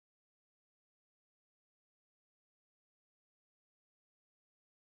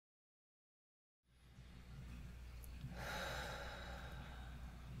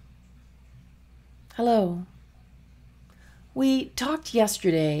Hello. We talked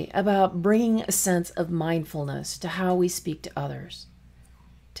yesterday about bringing a sense of mindfulness to how we speak to others.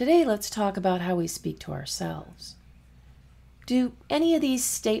 Today, let's talk about how we speak to ourselves. Do any of these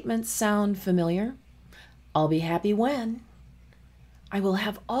statements sound familiar? I'll be happy when. I will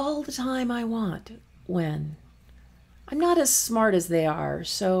have all the time I want when. I'm not as smart as they are,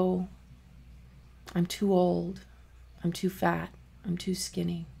 so I'm too old. I'm too fat. I'm too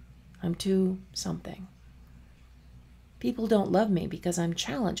skinny. I'm too something. People don't love me because I'm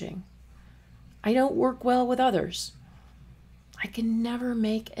challenging. I don't work well with others. I can never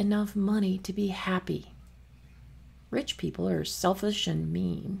make enough money to be happy. Rich people are selfish and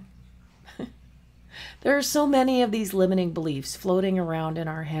mean. There are so many of these limiting beliefs floating around in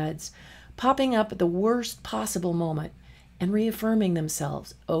our heads, popping up at the worst possible moment and reaffirming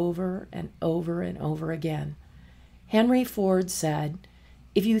themselves over and over and over again. Henry Ford said,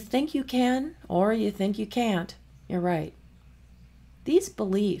 "If you think you can or you think you can't, you're right." These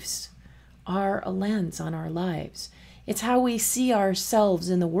beliefs are a lens on our lives. It's how we see ourselves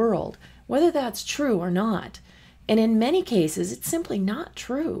in the world, whether that's true or not. And in many cases, it's simply not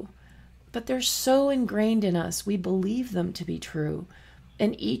true. But they're so ingrained in us, we believe them to be true.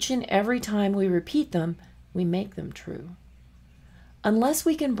 And each and every time we repeat them, we make them true. Unless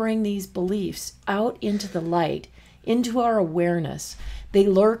we can bring these beliefs out into the light, into our awareness, they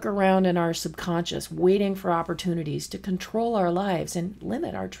lurk around in our subconscious, waiting for opportunities to control our lives and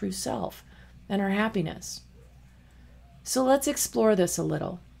limit our true self and our happiness. So let's explore this a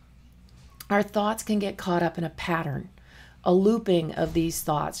little. Our thoughts can get caught up in a pattern, a looping of these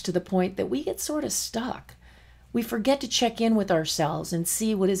thoughts to the point that we get sort of stuck. We forget to check in with ourselves and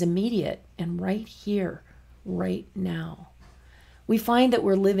see what is immediate and right here, right now. We find that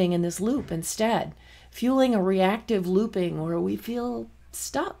we're living in this loop instead, fueling a reactive looping where we feel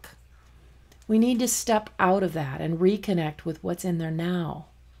stuck. We need to step out of that and reconnect with what's in there now,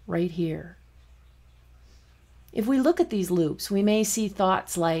 right here. If we look at these loops, we may see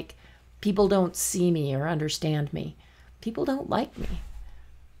thoughts like, people don't see me or understand me. People don't like me.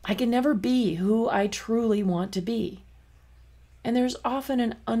 I can never be who I truly want to be. And there's often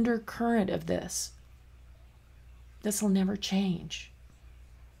an undercurrent of this. This will never change.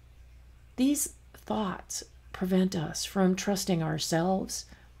 These thoughts prevent us from trusting ourselves,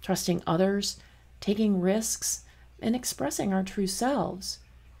 trusting others, taking risks, and expressing our true selves.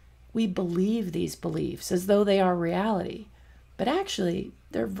 We believe these beliefs as though they are reality, but actually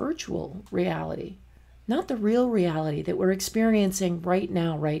they're virtual reality, not the real reality that we're experiencing right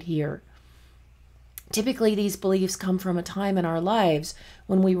now, right here. Typically, these beliefs come from a time in our lives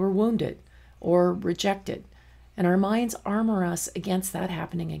when we were wounded or rejected, and our minds armor us against that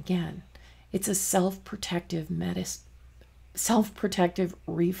happening again. It's a self-protective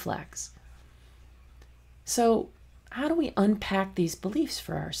reflex. So, how do we unpack these beliefs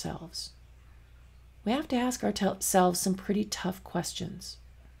for ourselves? We have to ask ourselves some pretty tough questions.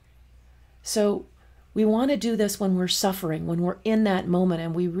 So, we want to do this when we're suffering, when we're in that moment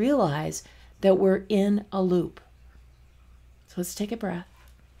and we realize that we're in a loop. So let's take a breath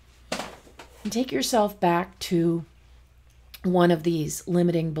and take yourself back to one of these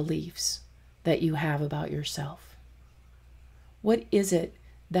limiting beliefs that you have about yourself. What is it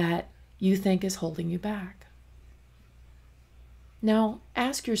that you think is holding you back? Now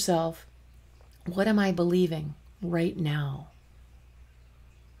ask yourself, what am I believing right now?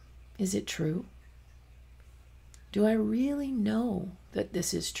 Is it true? Do I really know that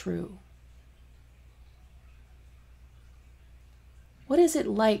this is true? What is it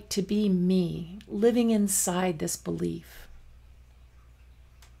like to be me, living inside this belief?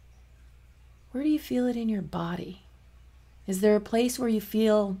 Where do you feel it in your body? Is there a place where you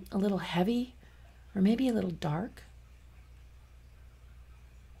feel a little heavy or maybe a little dark?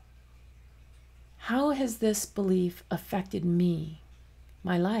 How has this belief affected me,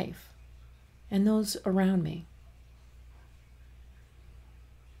 my life, and those around me?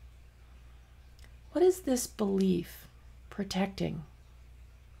 What is this belief protecting?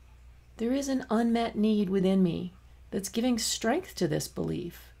 There is an unmet need within me that's giving strength to this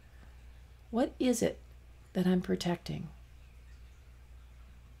belief. What is it that I'm protecting?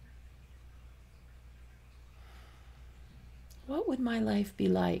 What would my life be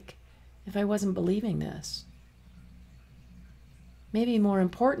like if I wasn't believing this? Maybe more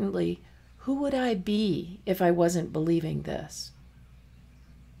importantly, who would I be if I wasn't believing this?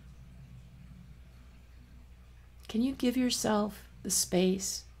 Can you give yourself the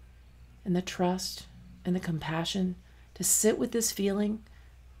space and the trust and the compassion to sit with this feeling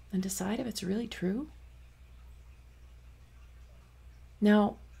and decide if it's really true?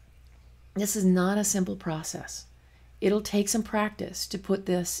 Now, This is not a simple process. It'll take some practice to put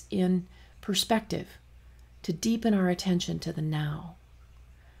this in perspective, to deepen our attention to the now.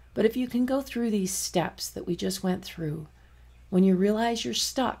 But if you can go through these steps that we just went through, when you realize you're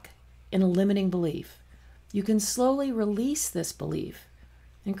stuck in a limiting belief, you can slowly release this belief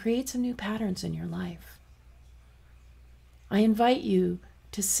and create some new patterns in your life. I invite you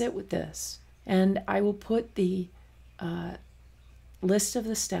to sit with this, and I will put the list of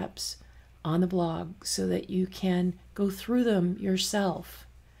the steps on the blog so that you can go through them yourself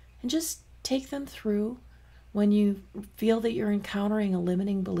and just take them through when you feel that you're encountering a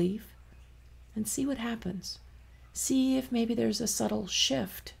limiting belief and see what happens. See if maybe there's a subtle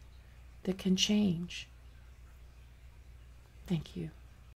shift that can change. Thank you.